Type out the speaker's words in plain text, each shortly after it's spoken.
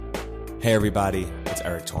Hey everybody, it's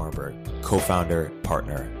Eric Torenberg, co-founder,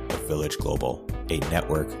 partner of Village Global, a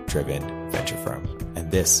network-driven venture firm.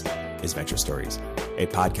 And this is Venture Stories, a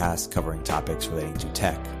podcast covering topics relating to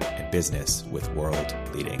tech and business with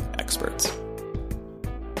world-leading experts.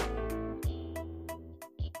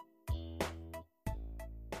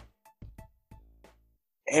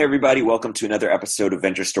 Hey everybody, welcome to another episode of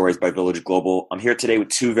Venture Stories by Village Global. I'm here today with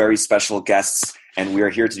two very special guests, and we are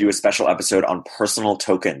here to do a special episode on personal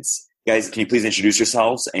tokens. Guys, can you please introduce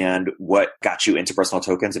yourselves and what got you into personal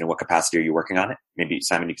tokens and in what capacity are you working on it? Maybe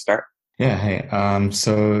Simon, you can start. Yeah. Hey.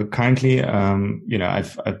 So currently,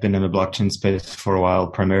 I've been in the blockchain space for a while,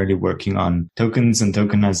 primarily working on tokens and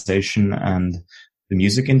tokenization and the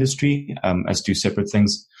music industry, as two separate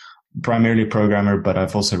things. Primarily programmer, but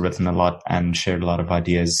I've also written a lot and shared a lot of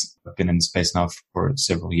ideas. I've been in the space now for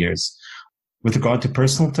several years. With regard to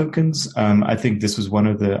personal tokens, I think this was one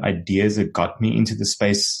of the ideas that got me into the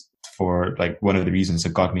space, for like one of the reasons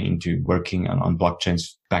that got me into working on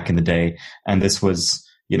blockchains back in the day. And this was,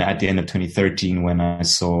 at the end of 2013 when I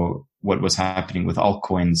saw what was happening with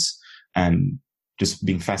altcoins and just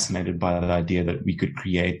being fascinated by the idea that we could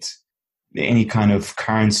create any kind of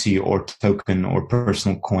currency or token or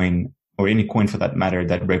personal coin or any coin for that matter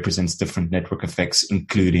that represents different network effects,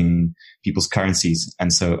 including people's currencies.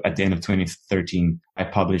 And so at the end of 2013, I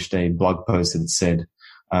published a blog post that said,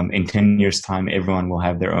 in 10 years time, everyone will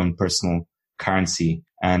have their own personal currency.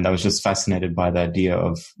 And I was just fascinated by the idea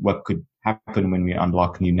of what could happen when we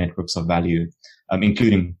unlock new networks of value,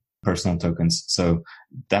 including personal tokens. So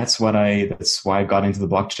that's why I got into the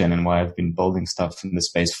blockchain and why I've been building stuff in the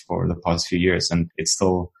space for the past few years. And it's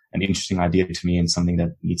still an interesting idea to me and something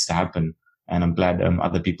that needs to happen. And I'm glad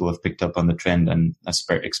other people have picked up on the trend and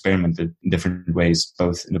experimented in different ways,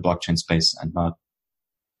 both in the blockchain space and not.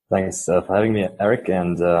 Thanks for having me, Eric,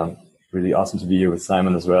 and really awesome to be here with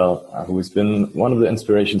Simon as well, who's been one of the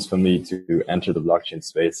inspirations for me to enter the blockchain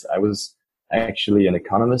space. I was actually an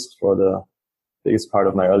economist for the biggest part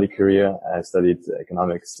of my early career. I studied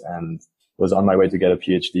economics and was on my way to get a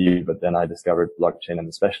PhD, but then I discovered blockchain and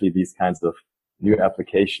especially these kinds of new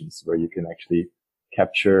applications where you can actually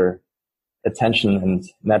capture attention and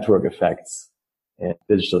network effects in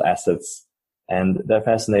digital assets. And that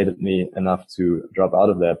fascinated me enough to drop out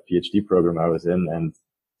of that PhD program I was in and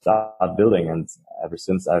start building. And ever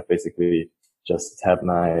since, I've basically just had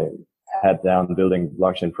my head down building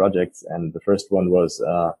blockchain projects. And the first one was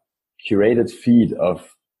a curated feed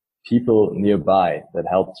of people nearby that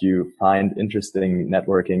helped you find interesting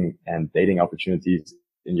networking and dating opportunities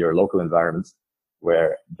in your local environment,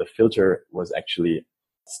 where the filter was actually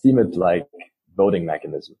Steemit-like voting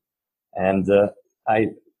mechanism. And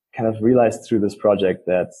I kind of realized through this project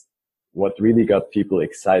that what really got people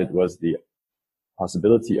excited was the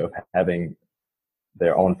possibility of having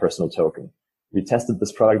their own personal token. We tested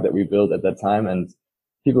this product that we built at that time and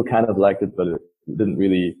people kind of liked it, but it didn't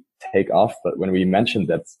really take off. But when we mentioned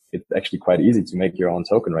that it's actually quite easy to make your own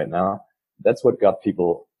token right now, that's what got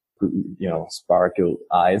people, sparkle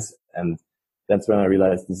eyes. And that's when I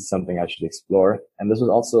realized this is something I should explore. And this was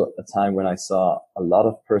also a time when I saw a lot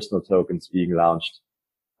of personal tokens being launched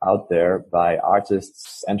out there by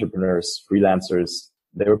artists, entrepreneurs, freelancers.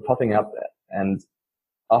 They were popping up, and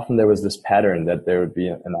often there was this pattern that there would be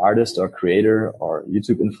an artist or creator or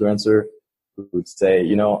YouTube influencer who would say,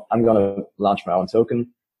 I'm going to launch my own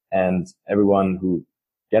token, and everyone who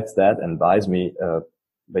gets that and buys me,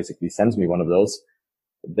 basically sends me one of those,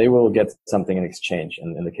 they will get something in exchange.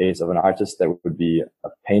 And in the case of an artist, that would be a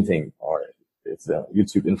painting, or it's a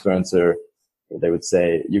YouTube influencer, they would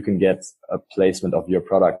say, you can get a placement of your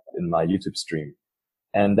product in my YouTube stream.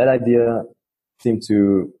 And that idea seemed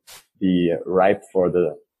to be ripe for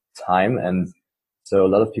the time. And so a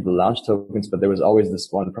lot of people launched tokens, but there was always this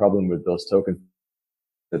one problem with those tokens,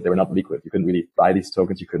 that they were not liquid. You couldn't really buy these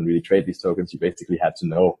tokens. You couldn't really trade these tokens. You basically had to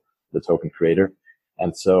know the token creator.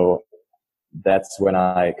 And so that's when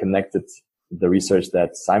I connected the research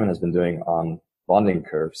that Simon has been doing on bonding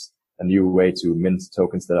curves, a new way to mint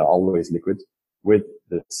tokens that are always liquid, with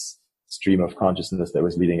this stream of consciousness that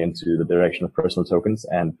was leading into the direction of personal tokens,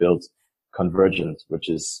 and built Convergent, which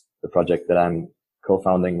is the project that I'm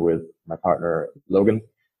co-founding with my partner, Logan.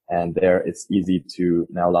 And there it's easy to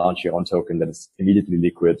now launch your own token that is immediately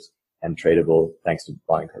liquid and tradable thanks to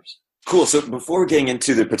bonding curves. Cool. So before getting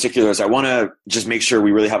into the particulars, I want to just make sure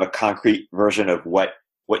we really have a concrete version of what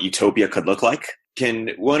utopia could look like. Can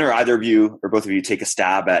one or either of you or both of you take a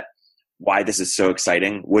stab at why this is so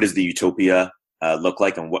exciting? What does the utopia look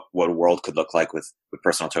like, and what a world could look like with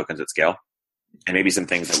personal tokens at scale? And maybe some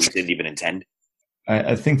things that we didn't even intend.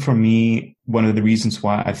 I think for me, one of the reasons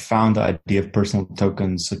why I found the idea of personal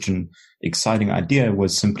tokens such an exciting idea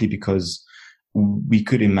was simply because we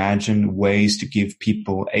could imagine ways to give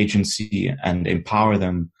people agency and empower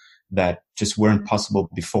them that just weren't possible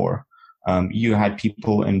before. You had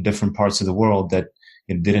people in different parts of the world that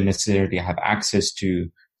didn't necessarily have access to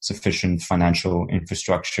sufficient financial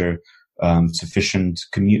infrastructure, sufficient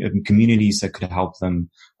communities that could help them,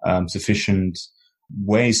 sufficient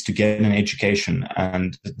ways to get an education,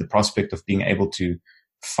 and the prospect of being able to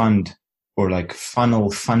fund or like funnel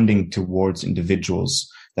funding towards individuals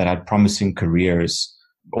that had promising careers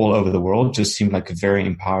all over the world just seemed like a very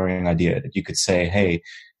empowering idea, that you could say, hey,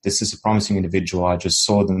 this is a promising individual. I just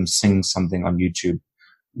saw them sing something on YouTube.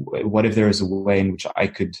 What if there is a way in which I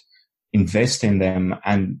could invest in them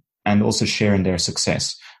and also share in their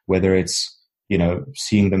success, whether it's,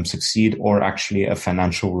 seeing them succeed or actually a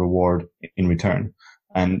financial reward in return.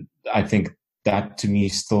 And I think that to me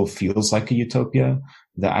still feels like a utopia,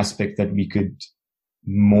 the aspect that we could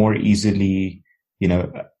more easily,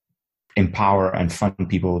 empower and fund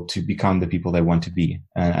people to become the people they want to be.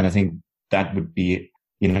 And I think that would be,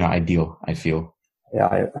 ideal, I feel.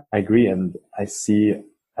 Yeah, I agree. And I see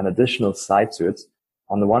an additional side to it.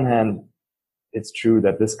 On the one hand, it's true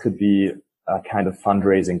that this could be a kind of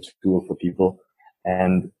fundraising tool for people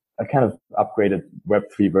and a kind of upgraded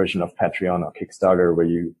Web3 version of Patreon or Kickstarter, where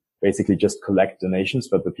you basically just collect donations,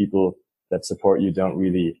 but the people that support you don't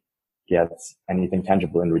really get anything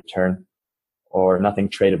tangible in return, or nothing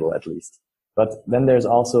tradable at least. But then there's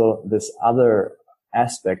also this other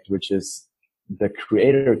aspect, which is the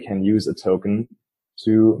creator can use a token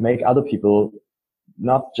to make other people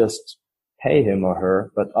not just pay him or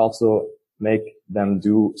her, but also make them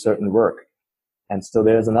do certain work. And so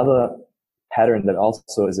there's another pattern that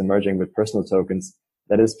also is emerging with personal tokens.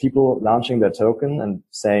 That is people launching their token and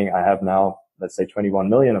saying, I have now, let's say 21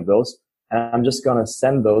 million of those, and I'm just going to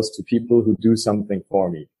send those to people who do something for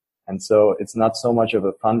me. And so it's not so much of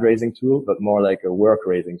a fundraising tool, but more like a work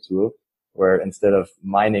raising tool, where instead of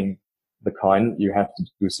mining the coin, you have to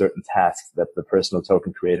do certain tasks that the personal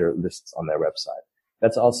token creator lists on their website.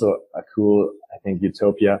 That's also a cool, I think,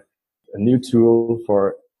 utopia, a new tool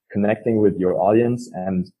for connecting with your audience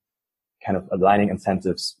and kind of aligning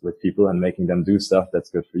incentives with people and making them do stuff that's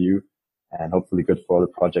good for you and hopefully good for the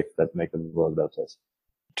projects that make the world better.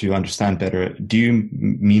 To understand better, do you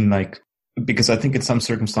mean because I think in some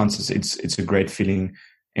circumstances it's a great feeling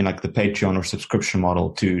in like the Patreon or subscription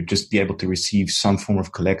model to just be able to receive some form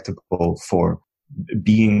of collectible for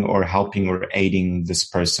being or helping or aiding this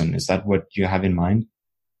person. Is that what you have in mind?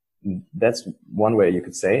 That's one way you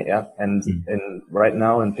could say, yeah. And right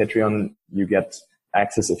now in Patreon, you get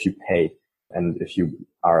access if you pay and if you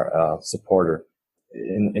are a supporter.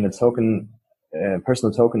 In a token,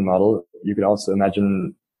 personal token model, you could also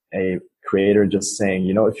imagine a creator just saying,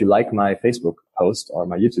 if you like my Facebook post or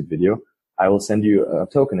my YouTube video, I will send you a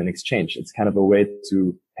token in exchange. It's kind of a way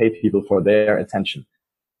to pay people for their attention.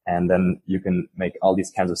 And then you can make all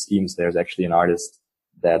these kinds of schemes. There's actually an artist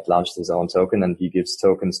that launched his own token, and he gives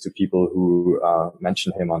tokens to people who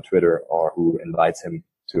mention him on Twitter or who invites him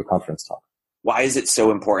to a conference talk. Why is it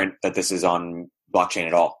so important that this is on blockchain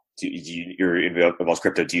at all? You're involved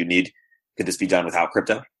crypto. Could this be done without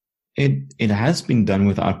crypto? It has been done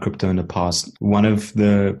without crypto in the past. One of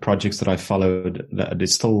the projects that I followed that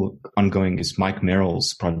is still ongoing is Mike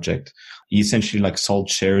Merrill's project. He essentially sold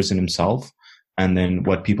shares in himself. And then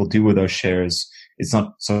what people do with those shares, it's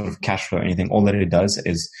not sort of cash flow or anything. All that it does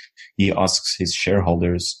is he asks his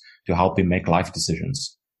shareholders to help him make life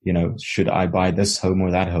decisions. Should I buy this home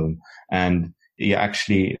or that home? And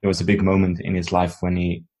there was a big moment in his life when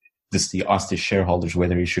he asked his shareholders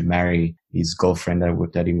whether he should marry his girlfriend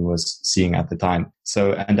that he was seeing at the time.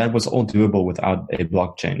 So, and that was all doable without a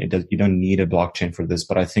blockchain. You don't need a blockchain for this.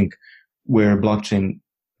 But I think where blockchain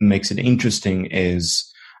makes it interesting is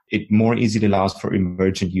it more easily allows for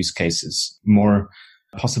emergent use cases, more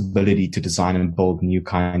possibility to design and build new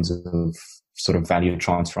kinds of sort of value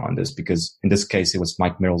transfer on this. Because in this case, it was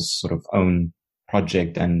Mike Merrill's sort of own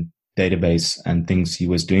project and database and things he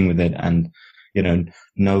was doing with it. And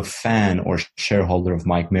no fan or shareholder of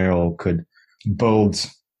Mike Merrill could build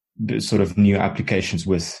sort of new applications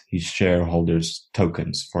with his shareholders'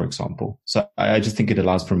 tokens, for example. So I just think it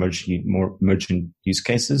allows for more merchant use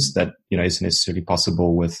cases that, isn't necessarily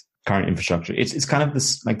possible with current infrastructure. It's kind of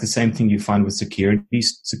this, the same thing you find with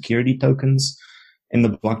security tokens in the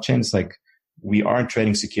blockchain. It's we are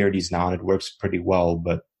trading securities now and it works pretty well,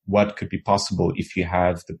 but what could be possible if you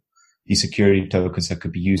have these security tokens that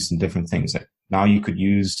could be used in different things? Now you could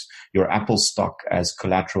use your Apple stock as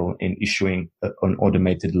collateral in issuing an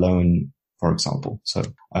automated loan for example. So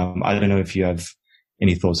I don't know if you have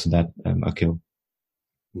any thoughts on that, Achill.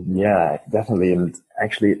 Yeah, definitely. And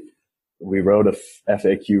actually, we wrote a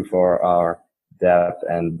FAQ for our DApp,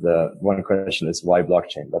 and one question is why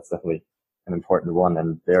blockchain? That's definitely an important one.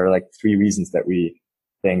 And there are like 3 reasons that we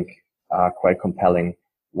think are quite compelling.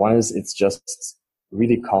 One is it's just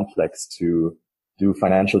really complex to do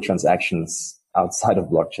financial transactions outside of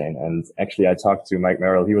blockchain. And actually, I talked to Mike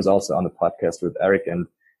Merrill. He was also on the podcast with Eric, and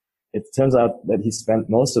it turns out that he spent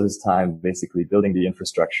most of his time basically building the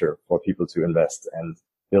infrastructure for people to invest, and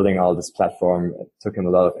building all this platform. It took him a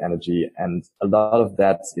lot of energy, and a lot of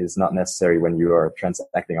that is not necessary when you are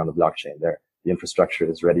transacting on the blockchain. There, the infrastructure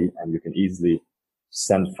is ready and you can easily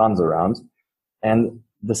send funds around. And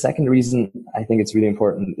the second reason I think it's really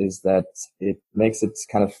important is that it makes it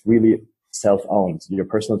kind of really self-owned. Your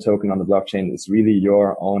personal token on the blockchain is really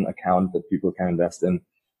your own account that people can invest in,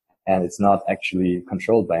 and it's not actually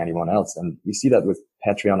controlled by anyone else. And we see that with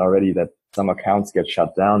Patreon already, that some accounts get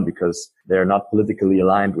shut down because they're not politically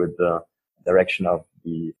aligned with the direction of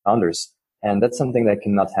the founders. And that's something that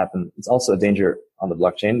cannot happen. It's also a danger on the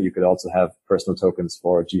blockchain. You could also have personal tokens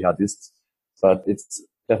for jihadists, but it's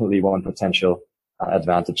definitely one potential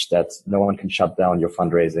advantage that no one can shut down your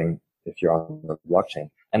fundraising if you're on the blockchain.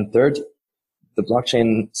 And third, the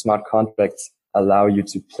blockchain smart contracts allow you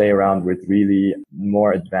to play around with really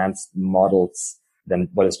more advanced models than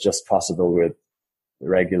what is just possible with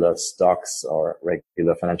regular stocks or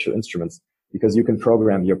regular financial instruments, because you can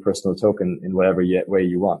program your personal token in whatever way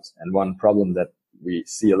you want. And one problem that we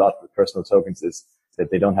see a lot with personal tokens is that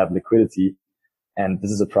they don't have liquidity. And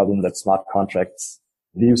this is a problem that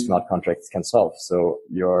new smart contracts can solve. So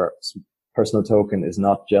your personal token is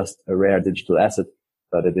not just a rare digital asset,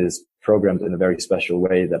 but it is programmed in a very special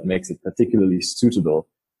way that makes it particularly suitable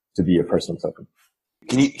to be a personal token.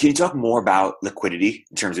 Can you talk more about liquidity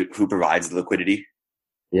in terms of who provides the liquidity?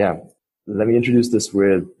 Yeah. Let me introduce this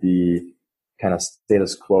with the kind of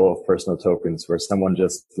status quo of personal tokens, where someone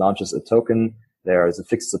just launches a token, there is a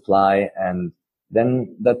fixed supply, and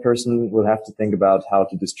then that person will have to think about how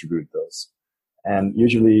to distribute those. And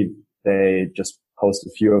usually they just post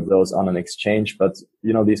a few of those on an exchange, but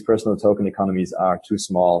these personal token economies are too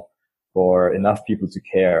small for enough people to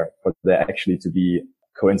care for there actually to be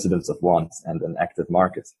coincidence of wants and an active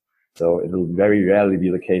market. So it will very rarely be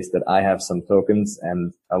the case that I have some tokens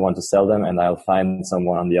and I want to sell them, and I'll find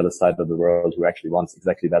someone on the other side of the world who actually wants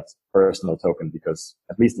exactly that personal token, because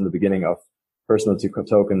at least in the beginning of personal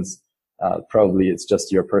tokens, probably it's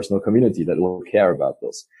just your personal community that will care about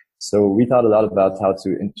those. So we thought a lot about how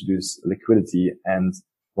to introduce liquidity, and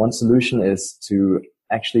one solution is to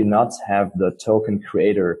actually not have the token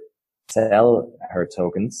creator sell her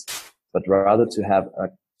tokens, but rather to have a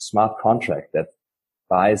smart contract that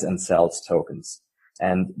buys and sells tokens.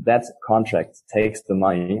 And that contract takes the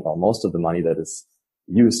money, or most of the money that is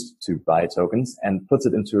used to buy tokens, and puts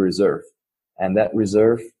it into a reserve. And that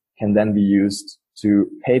reserve can then be used to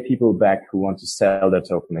pay people back who want to sell their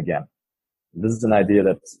token again. This is an idea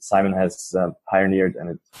that Simon has pioneered, and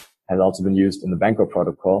it has also been used in the Banco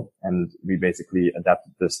protocol. And we basically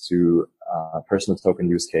adapted this to a personal token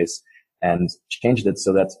use case and changed it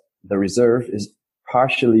so that the reserve is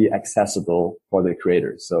partially accessible for the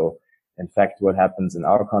creator. So in fact, what happens in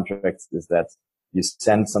our contracts is that you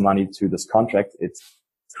send some money to this contract. It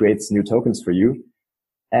creates new tokens for you,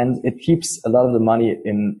 and it keeps a lot of the money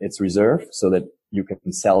in its reserve so that you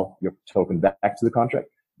can sell your token back to the contract.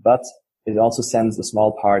 But it also sends a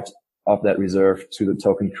small part of that reserve to the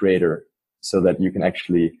token creator so that you can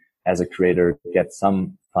actually, as a creator, get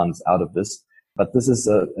some funds out of this. But this is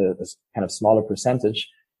a kind of smaller percentage.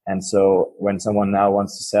 And so when someone now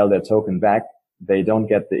wants to sell their token back, they don't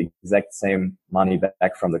get the exact same money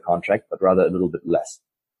back from the contract, but rather a little bit less.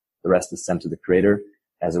 The rest is sent to the creator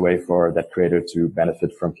as a way for that creator to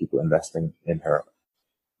benefit from people investing in her.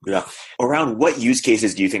 Yeah. Around what use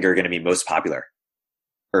cases do you think are going to be most popular?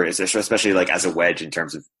 Or is this especially like as a wedge in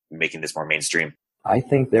terms of making this more mainstream? I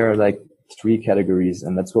think there are like 3 categories,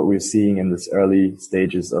 and that's what we're seeing in this early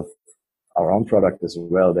stages of our own product as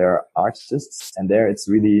well. There are artists, and there it's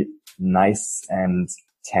really nice and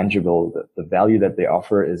tangible. The value that they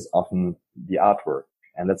offer is often the artwork,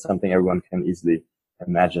 and that's something everyone can easily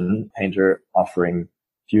imagine. Painter offering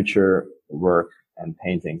future work and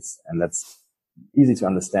paintings, and that's easy to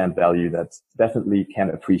understand value that definitely can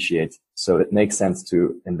appreciate. So it makes sense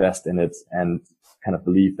to invest in it and kind of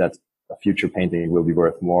believe that a future painting will be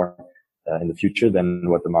worth more in the future than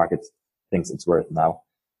what the market thinks it's worth now.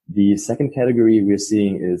 The second category we're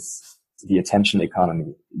seeing is the attention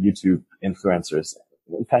economy, YouTube influencers,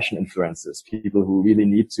 fashion influencers, people who really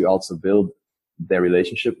need to also build their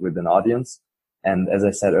relationship with an audience. And as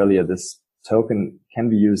I said earlier, this token can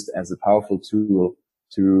be used as a powerful tool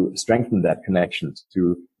to strengthen that connection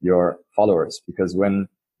to your followers. Because when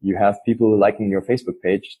you have people liking your Facebook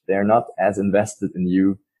page, they're not as invested in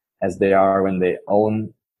you as they are when they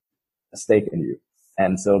own a stake in you.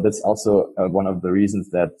 And so that's also one of the reasons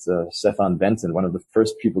that Stefan Benton, one of the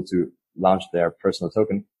first people to launch their personal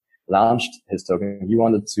token, launched his token. He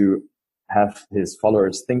wanted to have his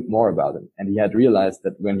followers think more about him. And he had realized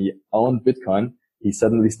that when he owned Bitcoin, he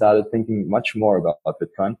suddenly started thinking much more about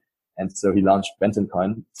Bitcoin. And so he launched Benton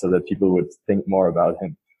Coin so that people would think more about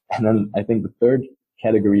him. And then I think the third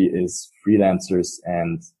category is freelancers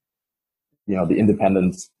and, the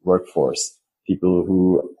independent workforce, people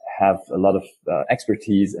who have a lot of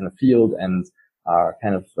expertise in a field and are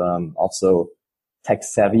kind of also tech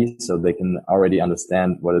savvy, so they can already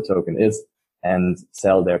understand what a token is and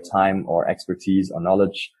sell their time or expertise or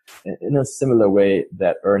knowledge in a similar way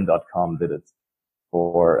that earn.com did it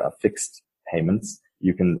for fixed payments.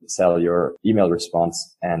 You can sell your email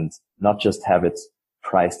response and not just have it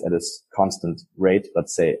priced at a constant rate, but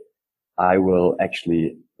say, I will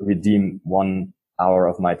actually redeem 1 hour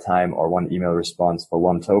of my time or one email response for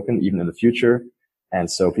one token, even in the future. And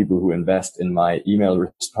so people who invest in my email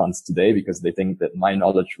response today because they think that my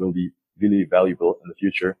knowledge will be really valuable in the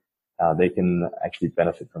future, they can actually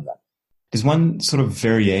benefit from that. There's one sort of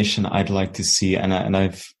variation I'd like to see, and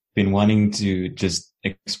I've been wanting to just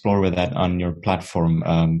explore with that on your platform,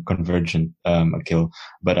 Convergent, Achill,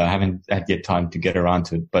 but I haven't had yet time to get around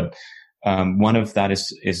to it. But one of that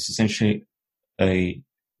is essentially a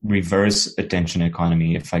reverse attention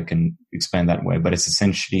economy, if I can explain that way. But it's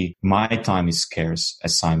essentially my time is scarce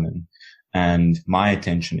as Simon, and my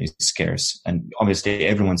attention is scarce. And obviously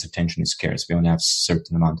everyone's attention is scarce. We only have a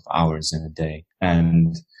certain amount of hours in a day.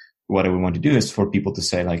 And what I want to do is for people to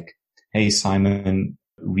say like, hey, Simon,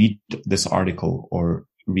 read this article or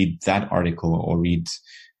read that article or read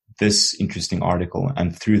this interesting article.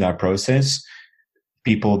 And through that process,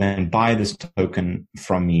 people then buy this token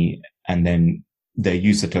from me, and then they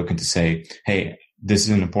use the token to say, hey, this is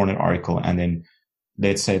an important article. And then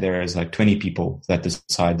let's say there is like 20 people that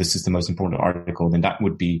decide this is the most important article. Then that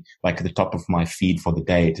would be like at the top of my feed for the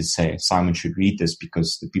day to say, Simon should read this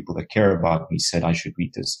because the people that care about me said I should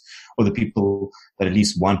read this, or the people that at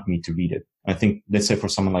least want me to read it. I think, let's say for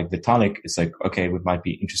someone like Vitalik, it's like, okay, it might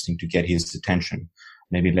be interesting to get his attention.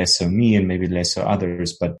 Maybe less so me and maybe less so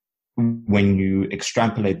others. But when you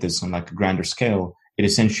extrapolate this on like a grander scale, it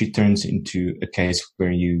essentially turns into a case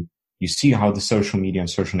where you see how the social media and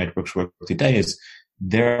social networks work today is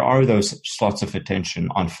there are those slots of attention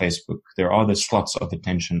on Facebook. There are the slots of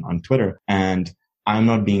attention on Twitter, and I'm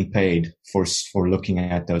not being paid for looking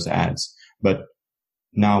at those ads. But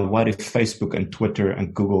now what if Facebook and Twitter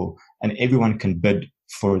and Google and everyone can bid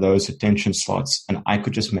for those attention slots and I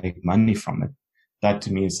could just make money from it? That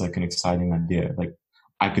to me is like an exciting idea. Like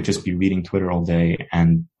I could just be reading Twitter all day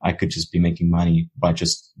and I could just be making money by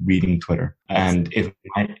just reading Twitter. And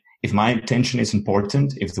if my attention is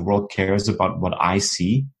important, if the world cares about what I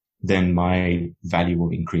see, then my value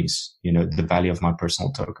will increase, the value of my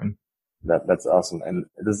personal token. That's awesome. And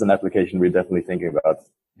this is an application we're definitely thinking about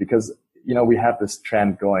because, we have this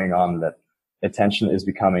trend going on that attention is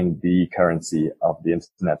becoming the currency of the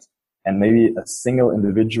internet. And maybe a single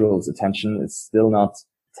individual's attention is still not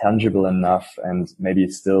tangible enough and maybe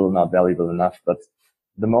it's still not valuable enough. But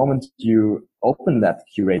the moment you open that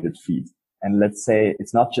curated feed, and let's say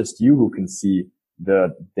it's not just you who can see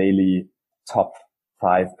the daily top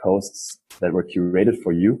 5 posts that were curated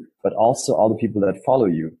for you, but also all the people that follow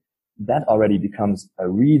you, that already becomes a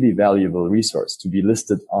really valuable resource to be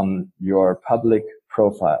listed on your public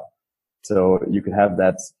profile. So you could have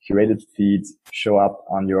that curated feed show up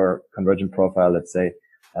on your Convergent profile, let's say,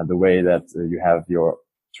 the way that you have your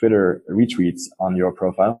Twitter retweets on your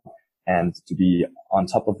profile. And to be on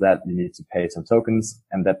top of that, you need to pay some tokens,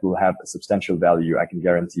 and that will have a substantial value. I can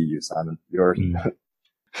guarantee you, Simon.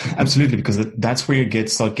 Absolutely, because that's where you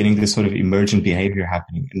start getting this sort of emergent behavior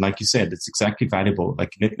happening. And like you said, it's exactly valuable.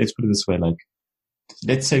 Like let's put it this way, like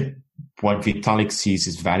let's say what Vitalik sees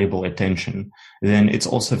is valuable attention, then it's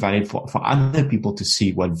also valid for other people to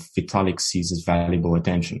see what Vitalik sees as valuable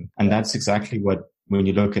attention. And that's exactly what, when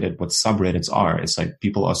you look at it, what subreddits are. It's like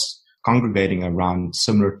people are congregating around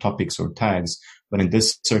similar topics or tags. But in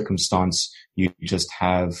this circumstance, you just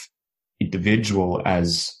have individual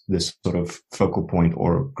as this sort of focal point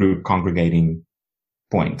or group congregating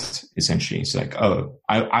point, essentially. It's like, oh,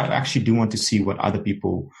 I actually do want to see what other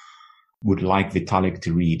people would like Vitalik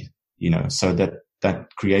to read, so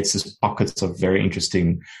that creates this pockets of very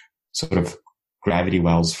interesting sort of gravity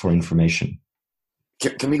wells for information.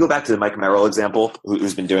 Can we go back to the Mike Merrill example,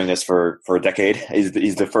 who's been doing this for a decade? He's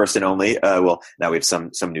the first and only. Well, now we have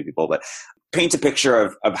some new people, but paint a picture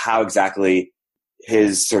of how exactly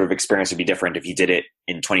his sort of experience would be different if he did it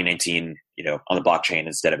in 2019, on the blockchain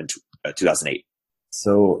instead of in 2008.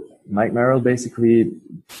 So Mike Merrill basically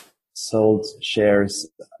sold shares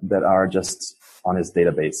that are just on his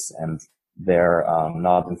database, and they're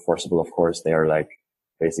not enforceable. Of course, they are like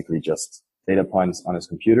basically just data points on his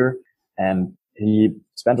computer. And he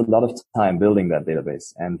spent a lot of time building that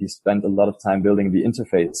database, and he spent a lot of time building the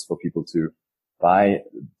interface for people to buy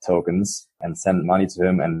tokens and send money to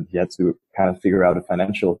him. And he had to kind of figure out a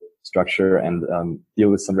financial structure and deal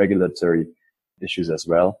with some regulatory issues as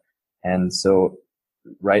well. And so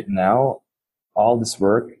right now, all this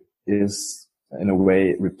work is in a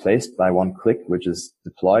way replaced by one click, which is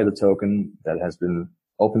deploy the token that has been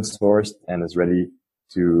open sourced and is ready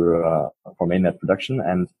to for mainnet production.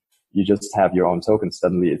 And you just have your own token.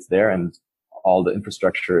 Suddenly it's there, and all the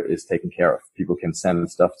infrastructure is taken care of. People can send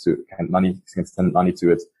can send money to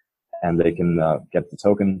it, and they can get the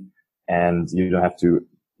token, and you don't have to,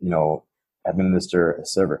 administer a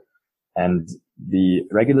server. And the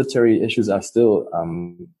regulatory issues are still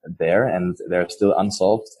there, and they're still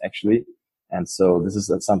unsolved, actually. And so this is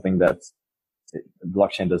something that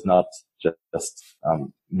blockchain does not just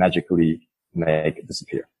magically make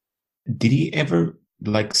disappear. Did he ever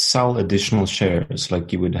sell additional shares?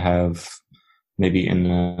 Like you would have maybe in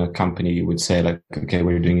a company, you would say like, okay,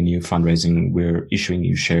 we're doing a new fundraising, we're issuing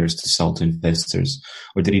new shares to sell to investors.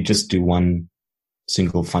 Or did he just do one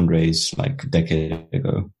single fundraise like a decade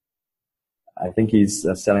ago? I think he's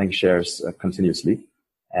selling shares continuously.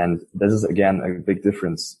 And this is again a big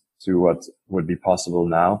difference to what would be possible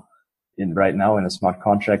now. Right now in a smart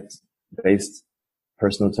contract based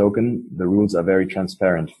personal token, the rules are very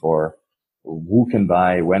transparent for who can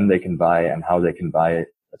buy, when they can buy, and how they can buy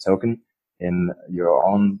a token. In your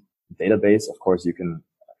own database, of course, you can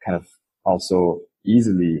kind of also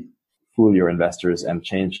easily fool your investors and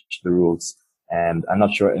change the rules. And I'm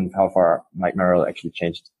not sure in how far Mike Merrill actually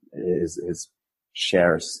changed his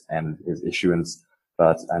shares and his issuance,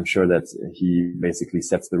 but I'm sure that he basically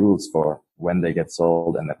sets the rules for when they get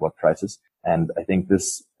sold and at what prices. And I think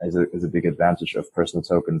this is a big advantage of personal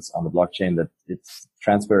tokens on the blockchain, that it's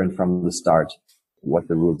transparent from the start what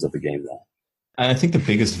the rules of the game are. I think the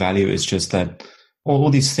biggest value is just that all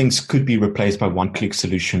these things could be replaced by one-click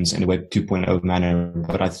solutions in a Web 2.0 manner.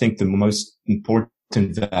 But I think the most important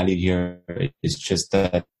value here is just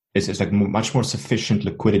that it's like much more sufficient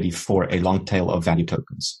liquidity for a long tail of value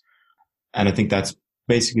tokens. And I think that's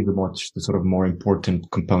basically the sort of more important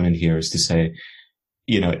component here, is to say,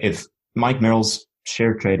 if Mike Merrill's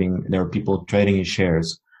share trading, there are people trading his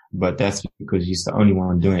shares, but that's because he's the only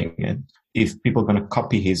one doing it. If people are going to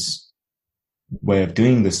copy his way of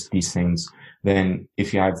doing these things, then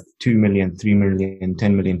if you have 2 million, 3 million,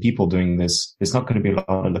 10 million people doing this, there's not going to be a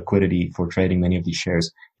lot of liquidity for trading many of these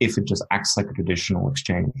shares if it just acts like a traditional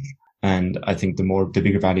exchange. And I think the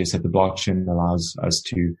bigger value is that the blockchain allows us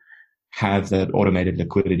to have that automated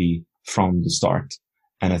liquidity from the start.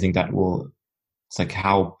 And I think that will,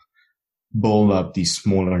 help build up these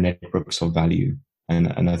smaller networks of value.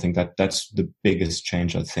 And I think that's the biggest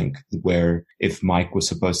change, I think, where if Mike was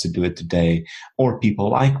supposed to do it today, or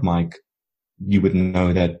people like Mike, you would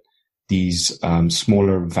know that these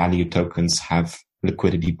smaller value tokens have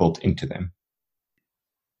liquidity built into them.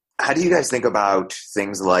 How do you guys think about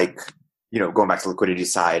things like, going back to the liquidity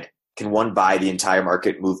side, can one buy the entire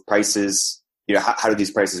market, move prices? How do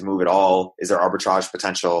these prices move at all? Is there arbitrage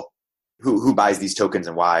potential? Who buys these tokens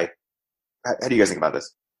and why? How do you guys think about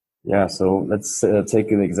this? Yeah, so let's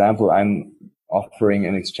take an example. I'm offering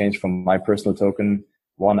in exchange from my personal token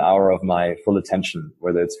 1 hour of my full attention,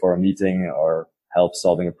 whether it's for a meeting or help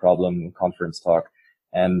solving a problem, conference talk.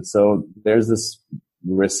 And so there's this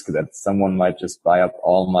risk that someone might just buy up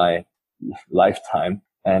all my lifetime.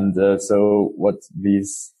 And so what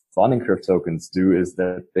these bonding curve tokens do is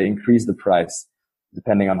that they increase the price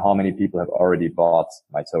depending on how many people have already bought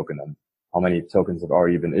my token and how many tokens have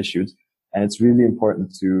already been issued. And it's really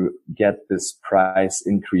important to get this price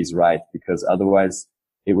increase right, because otherwise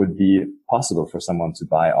it would be possible for someone to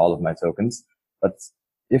buy all of my tokens. But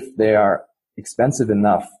if they are expensive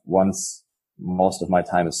enough, once most of my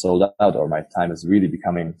time is sold out or my time is really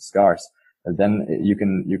becoming scarce, then you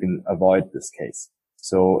can avoid this case.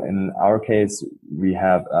 So in our case, we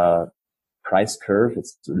have a price curve.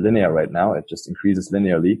 It's linear right now. It just increases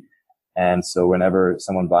linearly. And so whenever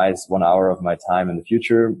someone buys 1 hour of my time in the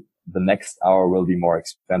future, the next hour will be more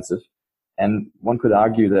expensive. And one could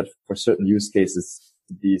argue that for certain use cases,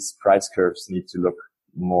 these price curves need to look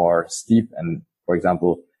more steep and For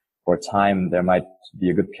example, for time, there might be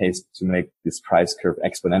a good case to make this price curve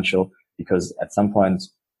exponential, because at some point,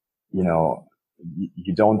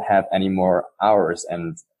 you don't have any more hours,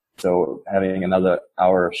 and so having another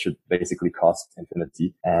hour should basically cost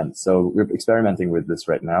infinity. And so we're experimenting with this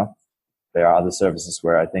right now. There are other services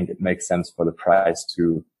where I think it makes sense for the price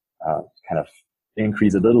to kind of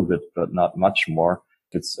increase a little bit, but not much more.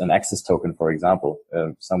 It's an access token, for example.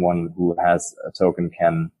 Someone who has a token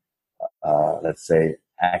can, let's say,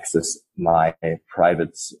 access my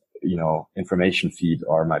private, information feed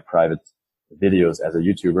or my private videos as a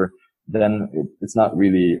YouTuber. Then it's not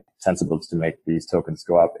really sensible to make these tokens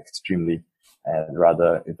go up extremely. And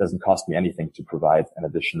rather, it doesn't cost me anything to provide an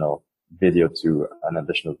additional video to an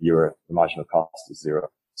additional viewer. The marginal cost is zero.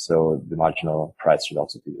 So the marginal price should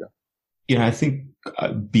also be zero. I think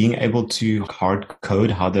being able to hard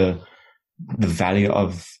code how the value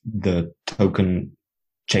of the token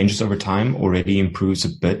changes over time already improves a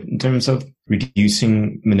bit in terms of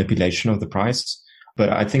reducing manipulation of the price. But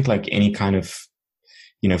I think like any kind of,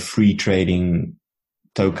 free trading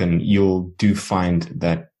token, you'll find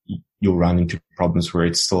that you'll run into problems where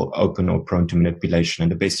it's still open or prone to manipulation.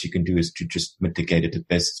 And the best you can do is to just mitigate it as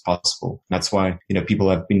best as possible. That's why, people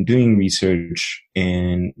have been doing research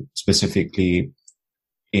specifically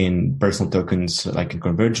in personal tokens, like in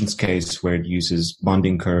Convergence case, where it uses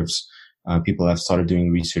bonding curves. People have started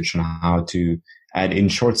doing research on how to add in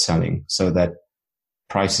short selling so that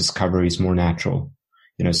price discovery is more natural,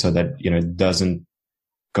 so that, it doesn't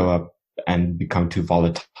go up and become too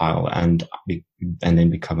volatile and then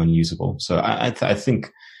become unusable. So I think,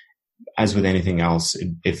 as with anything else,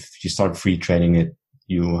 if you start free trading it,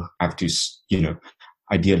 you have to,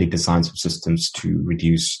 ideally design some systems to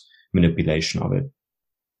reduce manipulation of it.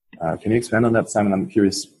 Can you expand on that, Simon? I'm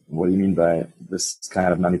curious what you mean by this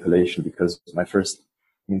kind of manipulation, because my first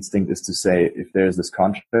instinct is to say, if there's this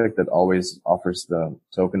contract that always offers the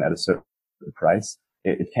token at a certain price,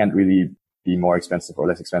 it can't really be more expensive or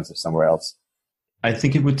less expensive somewhere else. I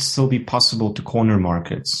think it would still be possible to corner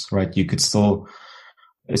markets, right?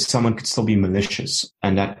 Someone could still be malicious,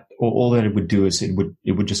 and that all that it would do is it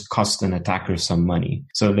would just cost an attacker some money.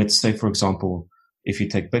 So let's say, for example, if you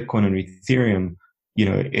take Bitcoin and Ethereum,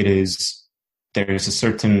 there is a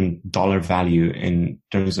certain dollar value in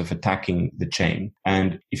terms of attacking the chain.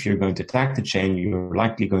 And if you're going to attack the chain, you're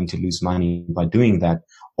likely going to lose money by doing that,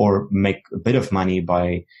 or make a bit of money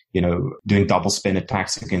by, doing double spend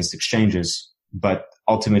attacks against exchanges. But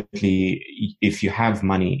ultimately, if you have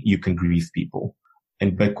money, you can grieve people.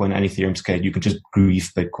 In Bitcoin and Ethereum's case, you can just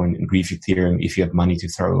grieve Bitcoin and grieve Ethereum if you have money to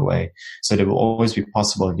throw away. So there will always be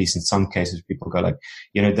possible, at least in some cases, people go like,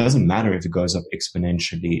 it doesn't matter if it goes up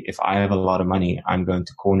exponentially. If I have a lot of money, I'm going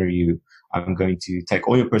to corner you. I'm going to take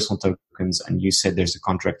all your personal tokens, and you said there's a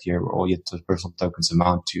contract here where all your personal tokens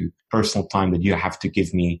amount to personal time that you have to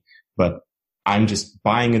give me. But I'm just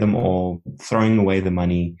buying them all, throwing away the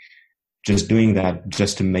money, just doing that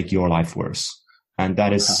just to make your life worse. And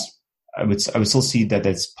that is... I would still see that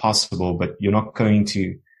that's possible, but you're not going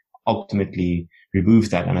to ultimately remove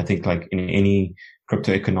that. And I think like in any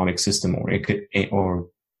crypto economic system or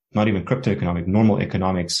not even crypto economic, normal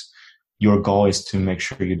economics, your goal is to make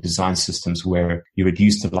sure you design systems where you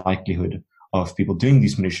reduce the likelihood of people doing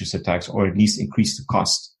these malicious attacks, or at least increase the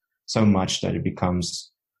cost so much that it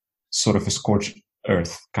becomes sort of a scorched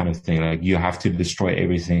earth kind of thing. Like you have to destroy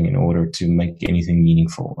everything in order to make anything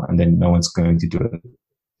meaningful, and then no one's going to do it.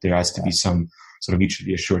 There has to be some sort of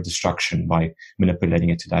mutually assured destruction by manipulating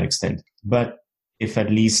it to that extent. But if at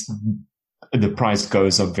least the price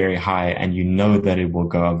goes up very high, and you know that it will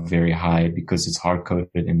go up very high because it's hard-coded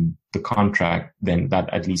in the contract, then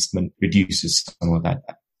that at least reduces some of that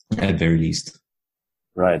at very least.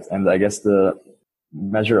 Right. And I guess the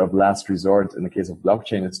measure of last resort in the case of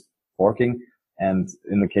blockchain is forking. And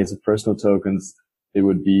in the case of personal tokens, it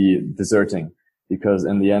would be deserting, because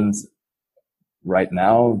in the end, right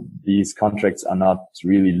now, these contracts are not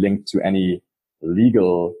really linked to any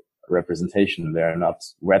legal representation. They're not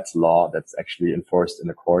wet law that's actually enforced in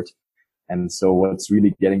the court. And so what's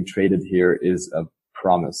really getting traded here is a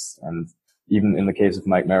promise. And even in the case of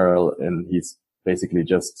Mike Merrill, and he's basically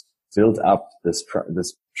just built up this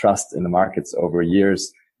trust in the markets over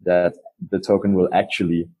years that the token will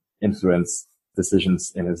actually influence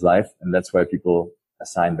decisions in his life. And that's why people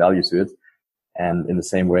assign value to it. And in the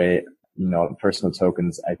same way, personal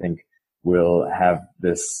tokens, I think, will have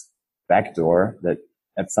this backdoor that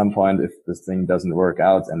at some point, if this thing doesn't work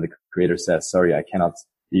out and the creator says, sorry, I cannot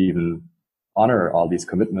even honor all these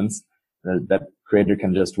commitments, that creator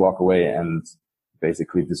can just walk away and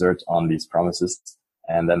basically desert on these promises.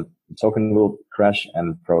 And then the token will crash,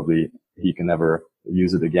 and probably he can never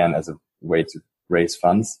use it again as a way to raise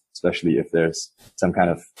funds, especially if there's some kind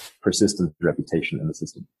of persistent reputation in the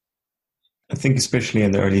system. I think especially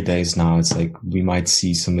in the early days now, it's like we might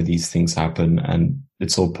see some of these things happen, and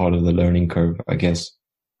it's all part of the learning curve, I guess.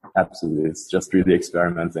 Absolutely. It's just really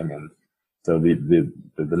experimenting. And so the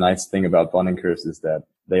nice thing about bonding curves is that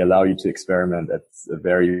they allow you to experiment at a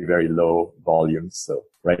very, very low volumes. So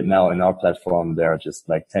right now in our platform, there are just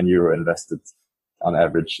like 10 euro invested on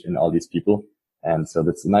average in all these people. And so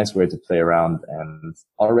that's a nice way to play around. And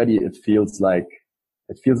already it feels like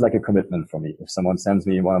a commitment for me. If someone sends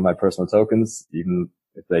me one of my personal tokens, even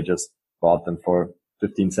if they just bought them for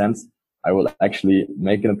 15 cents, I will actually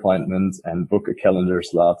make an appointment and book a calendar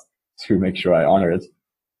slot to make sure I honor it.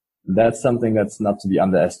 That's something that's not to be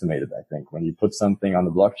underestimated, I think. When you put something on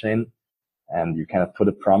the blockchain and you kind of put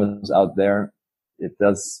a promise out there, it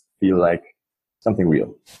does feel like something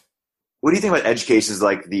real. What do you think about edge cases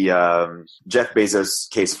like the Jeff Bezos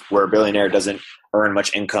case, where a billionaire doesn't earn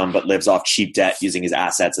much income but lives off cheap debt using his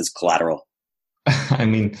assets as collateral? I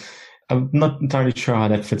mean, I'm not entirely sure how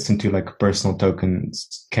that fits into like a personal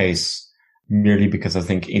tokens case, merely because I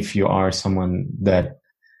think if you are someone that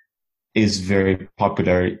is very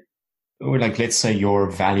popular, or like let's say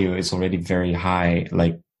your value is already very high,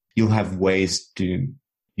 like you'll have ways to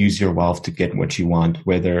use your wealth to get what you want,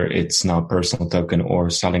 whether it's now a personal token or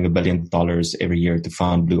selling $1 billion every year to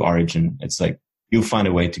fund Blue Origin. It's like you'll find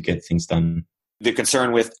a way to get things done. The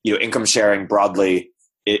concern with income sharing broadly,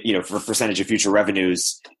 for percentage of future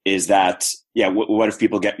revenues, is that what if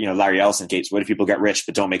people get Larry Ellison case? What if people get rich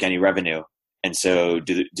but don't make any revenue? And so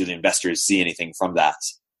do the investors see anything from that?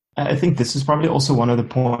 I think this is probably also one of the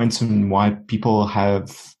points in why people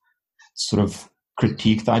have sort of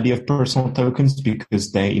critiqued the idea of personal tokens,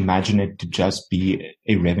 because they imagine it to just be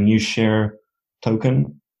a revenue share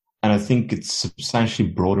token. And I think it's a substantially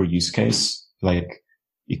broader use case. Like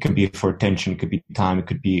it could be for attention, it could be time, it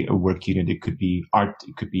could be a work unit, it could be art,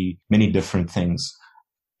 it could be many different things.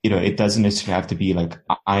 It doesn't necessarily have to be like,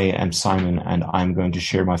 I am Simon and I'm going to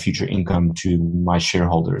share my future income to my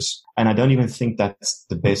shareholders. And I don't even think that's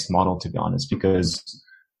the best model, to be honest, because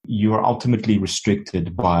you are ultimately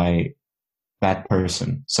restricted by that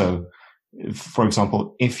person. So, for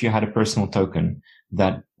example, if you had a personal token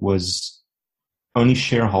that was only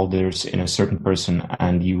shareholders in a certain person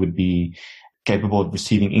and you would be capable of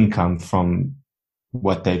receiving income from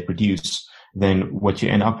what they produce, then what you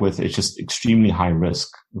end up with is just extremely high risk,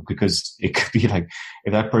 because it could be like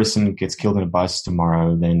if that person gets killed in a bus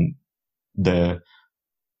tomorrow, then the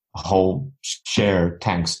whole share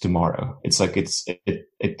tanks tomorrow. It's like it's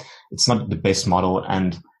not the best model,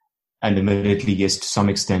 and admittedly, yes, to some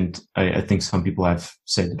extent, I think some people have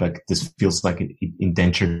said like this feels like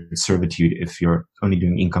indentured servitude if you're only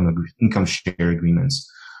doing income share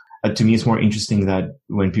agreements. To me, it's more interesting that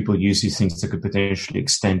when people use these things, they could potentially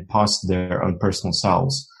extend past their own personal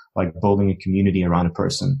selves, like building a community around a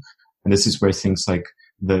person. And this is where things like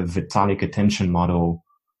the Vitalik attention model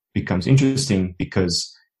becomes interesting,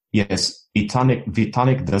 because yes,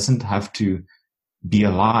 Vitalik doesn't have to be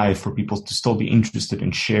alive for people to still be interested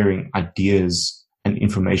in sharing ideas and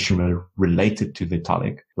information related to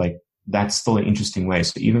Vitalik. Like that's still an interesting way.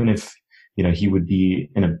 So even if, he would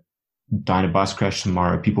be die in a bus crash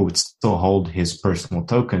tomorrow, people would still hold his personal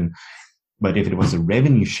token. But if it was a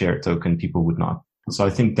revenue share token, people would not. So I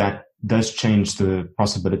think that does change the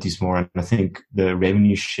possibilities more. And I think the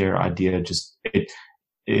revenue share idea it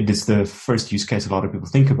is the first use case a lot of people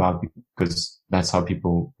think about, because that's how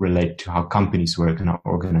people relate to how companies work and how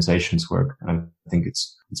organizations work. And I think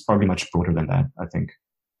it's probably much broader than that, I think.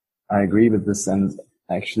 I agree with this. And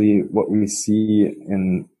actually what we see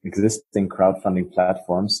in existing crowdfunding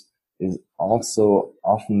platforms is also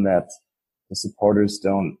often that the supporters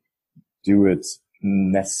don't do it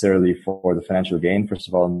necessarily for the financial gain. First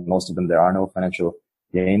of all, most of them, there are no financial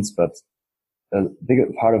gains, but a bigger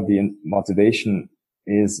part of the motivation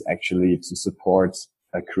is actually to support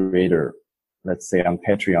a creator. Let's say on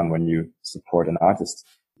Patreon, when you support an artist,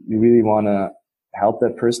 you really want to help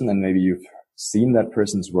that person, and maybe you've seen that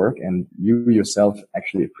person's work and you yourself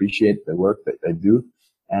actually appreciate the work that they do,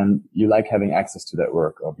 and you like having access to that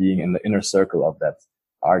work or being in the inner circle of that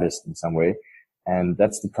artist in some way. And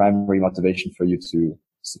that's the primary motivation for you to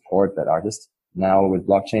support that artist. Now with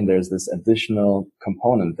blockchain, there's this additional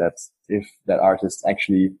component that if that artist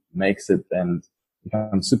actually makes it and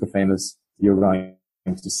becomes super famous, you're going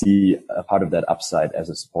to see a part of that upside as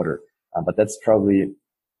a supporter. But that's probably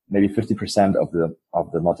maybe 50% of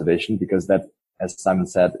the motivation, because that, as Simon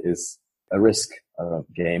said, is a risk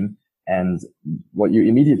game. And what you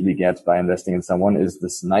immediately get by investing in someone is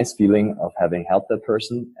this nice feeling of having helped that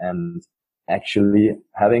person and actually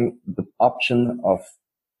having the option of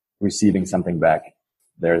receiving something back.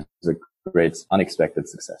 There's a great unexpected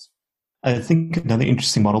success. I think another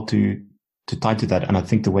interesting model to tie to that, and I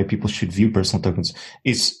think the way people should view personal tokens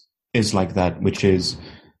is like that, which is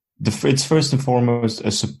it's first and foremost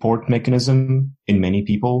a support mechanism in many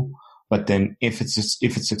people. But then if it's a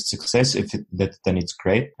success, then it's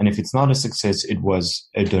great. And if it's not a success, it was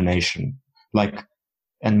a donation.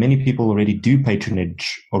 And many people already do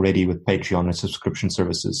patronage already with Patreon and subscription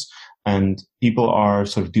services. And people are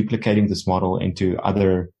sort of duplicating this model into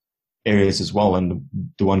other areas as well. And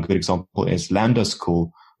the one good example is Lambda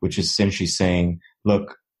School, which is essentially saying,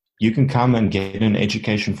 look, you can come and get an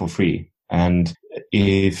education for free. And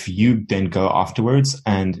if you then go afterwards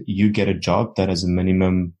and you get a job that has a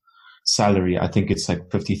minimum salary, I think it's like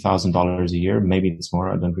 $50,000 a year. Maybe it's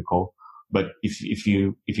more, I don't recall. But if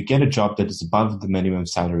you get a job that is above the minimum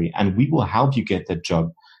salary and we will help you get that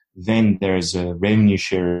job, then there's a revenue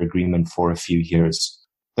share agreement for a few years.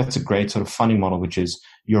 That's a great sort of funding model, which is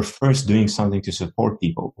you're first doing something to support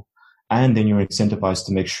people and then you're incentivized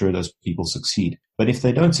to make sure those people succeed. But if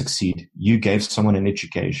they don't succeed, you gave someone an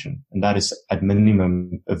education, and that is at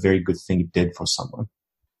minimum a very good thing you did for someone.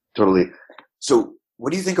 Totally. So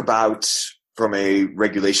what do you think about from a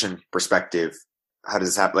regulation perspective? How does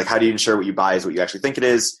this happen? Like, how do you ensure what you buy is what you actually think it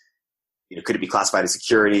is? Could it be classified as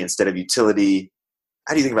security instead of utility?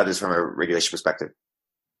 How do you think about this from a regulation perspective?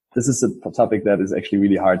 This is a topic that is actually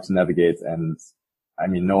really hard to navigate. And I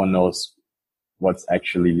mean, no one knows what's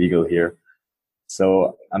actually legal here.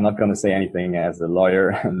 So I'm not going to say anything as a lawyer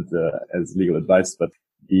and as legal advice, but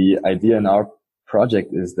the idea in our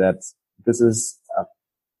project is that this is a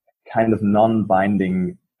kind of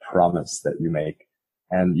non-binding promise that you make.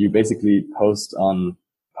 And you basically post on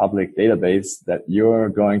public database that you're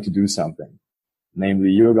going to do something. Namely,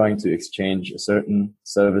 you're going to exchange a certain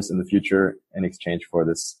service in the future in exchange for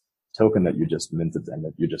this token that you just minted and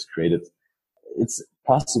that you just created. It's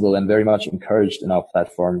possible and very much encouraged in our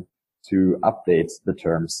platform to update the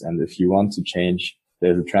terms. And if you want to change,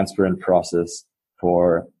 there's a transparent process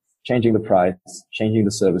for changing the price, changing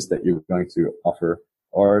the service that you're going to offer,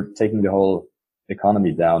 or taking the whole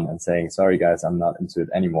economy down and saying, sorry guys, I'm not into it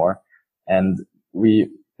anymore. And we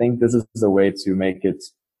think this is a way to make it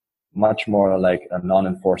much more like a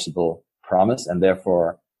non-enforceable promise and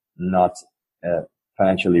therefore not a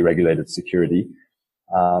financially regulated security.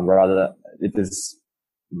 Rather, it is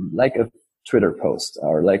like a Twitter post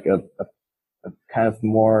or like a kind of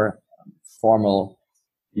more formal,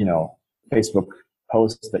 Facebook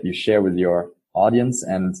post that you share with your audience,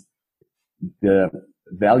 and the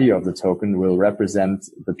value of the token will represent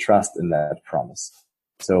the trust in that promise.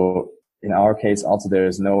 So in our case, also, there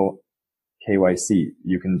is no KYC.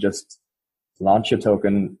 You can just launch your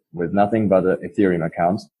token with nothing but an Ethereum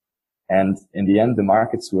account. And in the end, the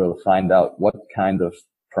markets will find out what kind of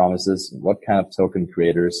promises, what kind of token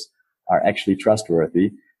creators are actually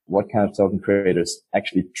trustworthy, what kind of token creators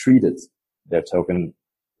actually treated their token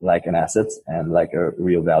like an asset and like a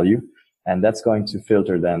real value. And that's going to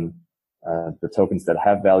filter then the tokens that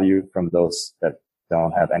have value from those that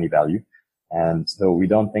don't have any value. And so we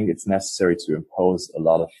don't think it's necessary to impose a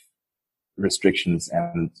lot of restrictions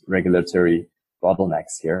and regulatory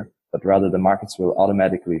bottlenecks here, but rather the markets will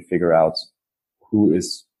automatically figure out who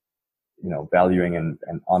is, valuing and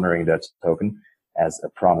honoring that token as a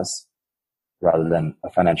promise rather than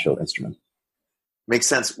a financial instrument. Makes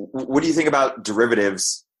sense. What do you think about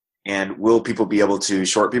derivatives, and will people be able to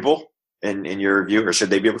short people in your view, or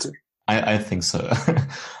should they be able to? I think so.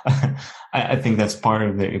 I think that's part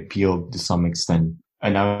of the appeal to some extent.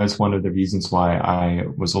 And that was one of the reasons why I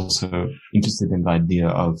was also interested in the idea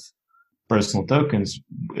of personal tokens,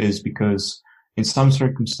 is because in some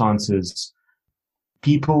circumstances,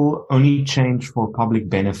 people only change for public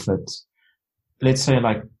benefit. Let's say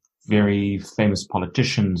like very famous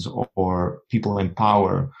politicians or people in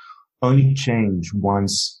power only change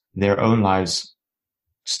once their own lives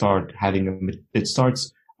start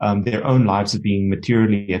their own lives are being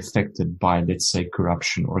materially affected by, let's say,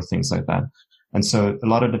 corruption or things like that. And so a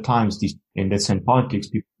lot of the times let's say in politics,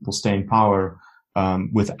 people stay in power,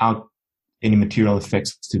 without any material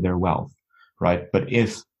effects to their wealth, right? But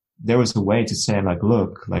if there was a way to say like,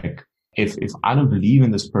 look, like if I don't believe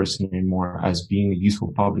in this person anymore as being a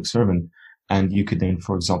useful public servant, and you could then,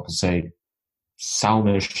 for example, say, sell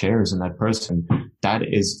their shares in that person, that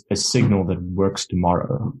is a signal that works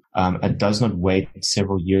tomorrow. It does not wait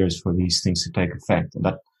several years for these things to take effect. And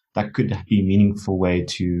that could be a meaningful way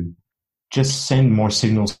to just send more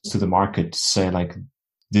signals to the market to say like,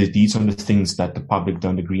 these are the things that the public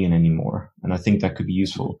don't agree in anymore. And I think that could be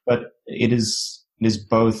useful. But it is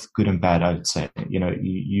both good and bad, I would say.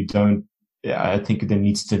 You don't, I think there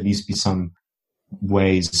needs to at least be some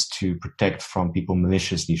ways to protect from people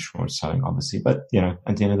maliciously short selling, obviously. But,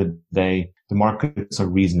 at the end of the day, the markets are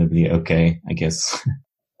reasonably okay, I guess.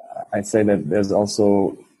 I'd say that there's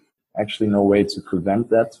also actually no way to prevent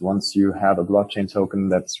that. Once you have a blockchain token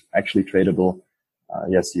that's actually tradable,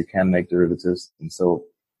 yes, you can make derivatives. And so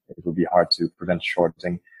it will be hard to prevent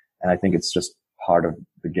shorting. And I think it's just part of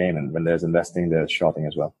the game. And when there's investing, there's shorting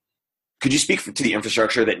as well. Could you speak to the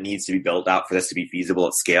infrastructure that needs to be built out for this to be feasible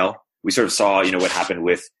at scale? We sort of saw, what happened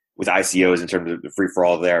with ICOs in terms of the free for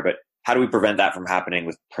all there, but how do we prevent that from happening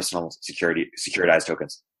with personal securitized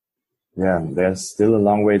tokens? Yeah, there's still a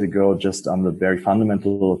long way to go just on the very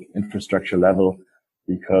fundamental infrastructure level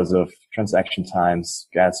because of transaction times,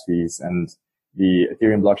 gas fees, and the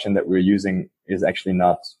Ethereum blockchain that we're using is actually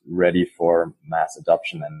not ready for mass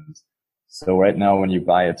adoption. And so right now, when you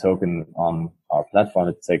buy a token on our platform,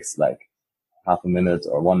 it takes like half a minute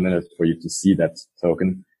or 1 minute for you to see that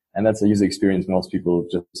token. And that's a user experience most people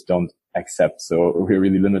just don't accept. So we're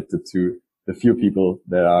really limited to the few people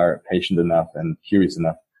that are patient enough and curious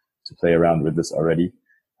enough to play around with this already.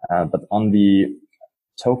 But on the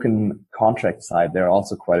token contract side, there are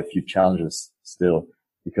also quite a few challenges still.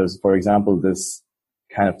 Because, for example, this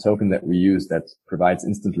kind of token that we use that provides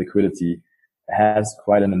instant liquidity has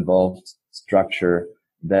quite an involved structure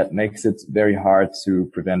that makes it very hard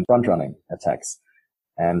to prevent front-running attacks.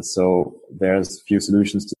 And so there's few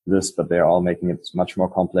solutions to this, but they're all making it much more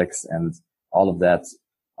complex. And all of that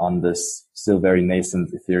on this still very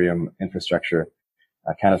nascent Ethereum infrastructure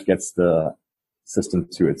kind of gets the system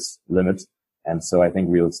to its limit. And so I think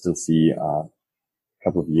we'll still see a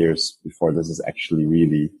couple of years before this is actually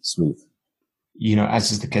really smooth.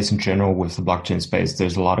 As is the case in general with the blockchain space,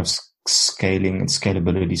 there's a lot of scaling and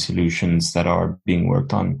scalability solutions that are being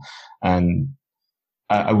worked on. And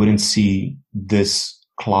I wouldn't see this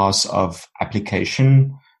class of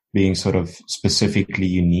application being sort of specifically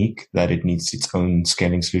unique, that it needs its own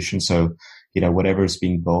scaling solution. So, whatever is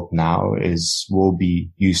being built now will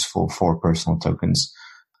be useful for personal tokens.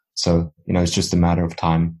 So, it's just a matter of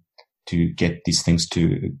time to get these things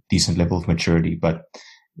to a decent level of maturity. But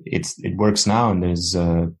it works now, and there's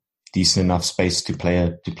a decent enough space to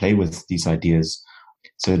play with these ideas.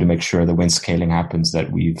 So to make sure that when scaling happens,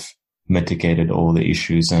 that we've mitigated all the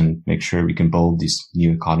issues and make sure we can build these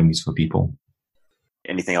new economies for people.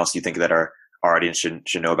 Anything else you think that our audience should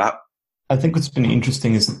know about? I think what's been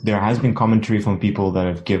interesting is there has been commentary from people that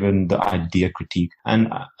have given the idea critique.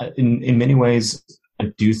 And in many ways, I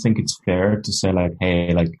do think it's fair to say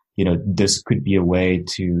hey, this could be a way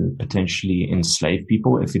to potentially enslave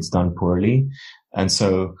people if it's done poorly. And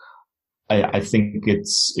so I think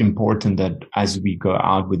it's important that as we go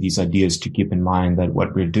out with these ideas to keep in mind that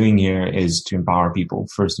what we're doing here is to empower people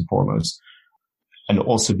first and foremost, and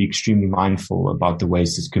also be extremely mindful about the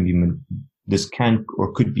ways this can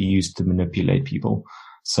or could be used to manipulate people.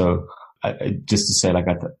 So just to say,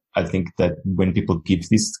 I think that when people give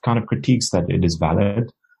these kind of critiques, that it is valid.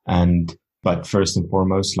 But first and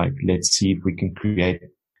foremost, let's see if we can create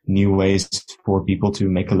new ways for people to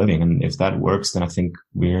make a living. And if that works, then I think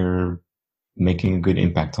we're making a good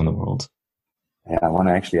impact on the world. Yeah, I want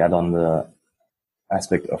to actually add on the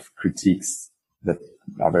aspect of critiques that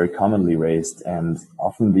are very commonly raised. And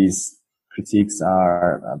often these critiques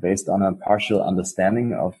are based on a partial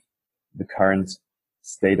understanding of the current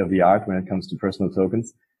state of the art when it comes to personal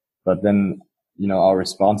tokens. But then, our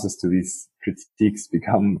responses to these critiques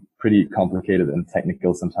become pretty complicated and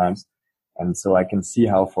technical sometimes. And so I can see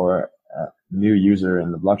how for a new user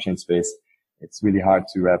in the blockchain space, it's really hard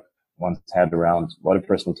to wrap one's head around what a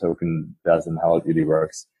personal token does and how it really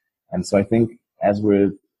works. And so I think, as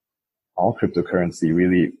with all cryptocurrency,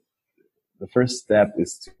 really, the first step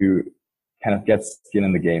is to kind of get skin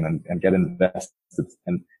in the game and get invested.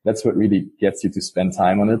 And that's what really gets you to spend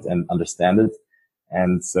time on it and understand it.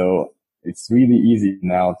 And so it's really easy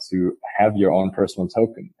now to have your own personal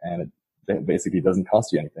token, and it basically doesn't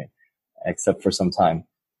cost you anything except for some time.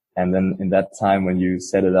 And then in that time, when you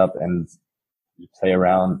set it up and you play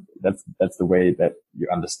around, that's the way that you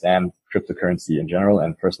understand cryptocurrency in general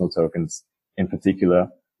and personal tokens in particular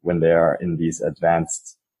when they are in these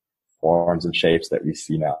advanced forms and shapes that we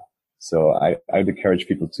see now. So I'd encourage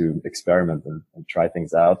people to experiment and try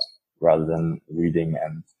things out rather than reading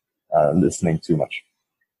and listening too much.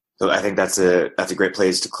 So I think that's a great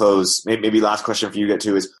place to close. Maybe last question for you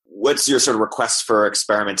too is, what's your sort of request for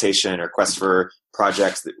experimentation or request for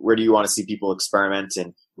projects? Where do you want to see people experiment,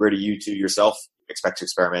 and where do you two yourself expect to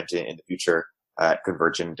experiment in the future at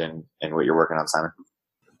Convergent and what you're working on, Simon?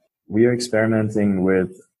 We are experimenting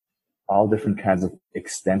with all different kinds of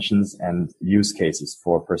extensions and use cases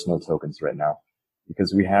for personal tokens right now,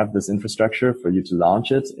 because we have this infrastructure for you to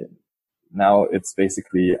launch it. Now it's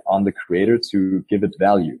basically on the creator to give it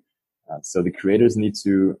value. So the creators need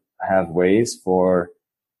to have ways for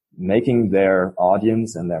making their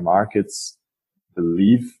audience and their markets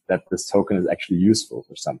believe that this token is actually useful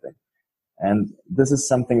for something. And this is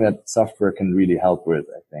something that software can really help with,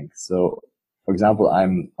 I think. So, for example,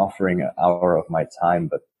 I'm offering an hour of my time,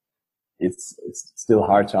 but it's still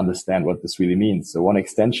hard to understand what this really means. So one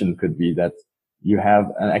extension could be that you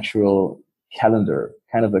have an actual calendar,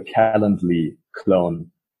 kind of a Calendly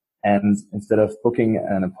clone. And instead of booking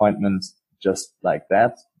an appointment just like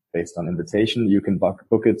that, based on invitation, you can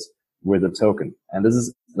book it with a token. And this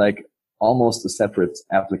is like almost a separate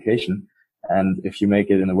application. And if you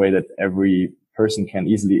make it in a way that every person can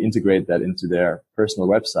easily integrate that into their personal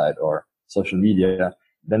website or social media,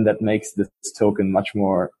 then that makes this token much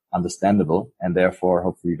more understandable and therefore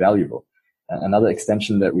hopefully valuable. Another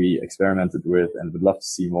extension that we experimented with and would love to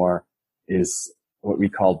see more is what we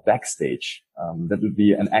call Backstage. That would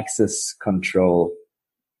be an access control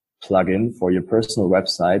plugin for your personal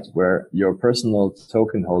website where your personal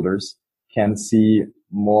token holders can see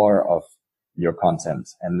more of your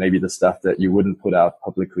content and maybe the stuff that you wouldn't put out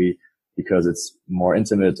publicly because it's more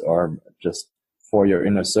intimate or just for your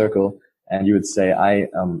inner circle. And you would say, I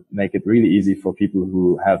make it really easy for people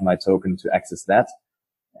who have my token to access that.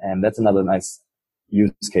 And that's another nice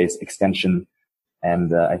use case extension.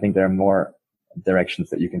 And I think there are more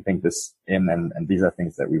directions that you can think this in. And these are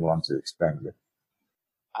things that we want to experiment with.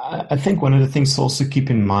 I think one of the things to also keep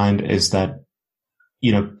in mind is that,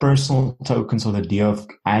 personal tokens, or the idea of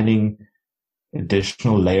adding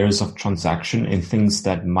additional layers of transaction in things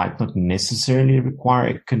that might not necessarily require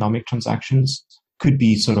economic transactions could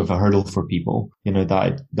be sort of a hurdle for people.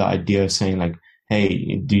 The idea of saying like,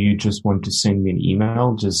 hey, do you just want to send me an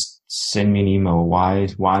email? Just send me an email. Why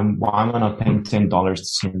am I not paying $10 to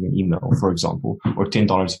send me an email, for example, or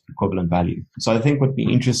 $10 equivalent value? So I think what would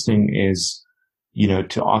be interesting is,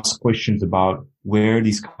 to ask questions about where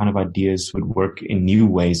these kind of ideas would work in new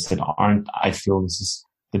ways that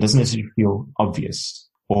that doesn't necessarily feel obvious,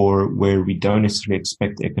 or where we don't necessarily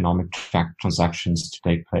expect economic transactions to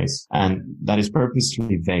take place. And that is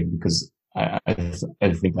purposely vague because I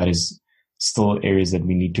think that is still areas that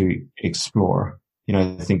we need to explore.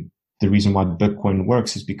 I think the reason why Bitcoin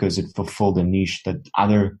works is because it fulfilled a niche that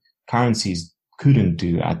other currencies couldn't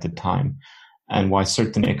do at the time, and why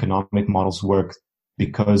certain economic models work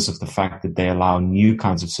because of the fact that they allow new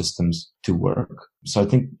kinds of systems to work. So I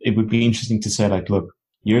think it would be interesting to say like, look,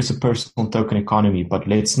 here's a personal token economy, but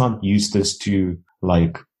let's not use this to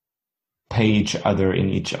like pay each other in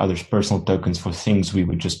each other's personal tokens for things we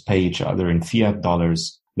would just pay each other in fiat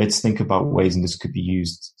dollars. Let's think about ways in this could be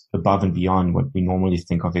used above and beyond what we normally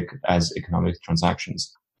think of it as economic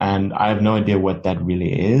transactions. And I have no idea what that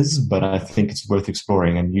really is, but I think it's worth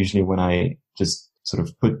exploring. And usually when I just sort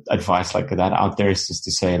of put advice like that out there, is just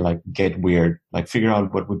to say like, get weird, like figure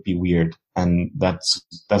out what would be weird. And that's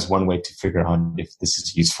one way to figure out if this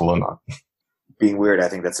is useful or not. Being weird, I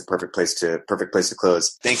think that's a perfect place to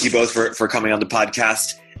close. Thank you both for coming on the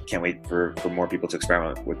podcast. Can't wait for more people to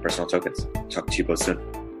experiment with personal tokens. Talk to you both soon.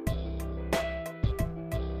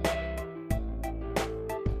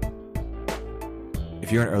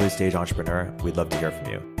 If you're an early stage entrepreneur, we'd love to hear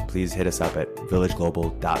from you. Please hit us up at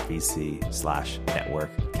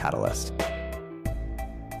villageglobal.vc/network catalyst.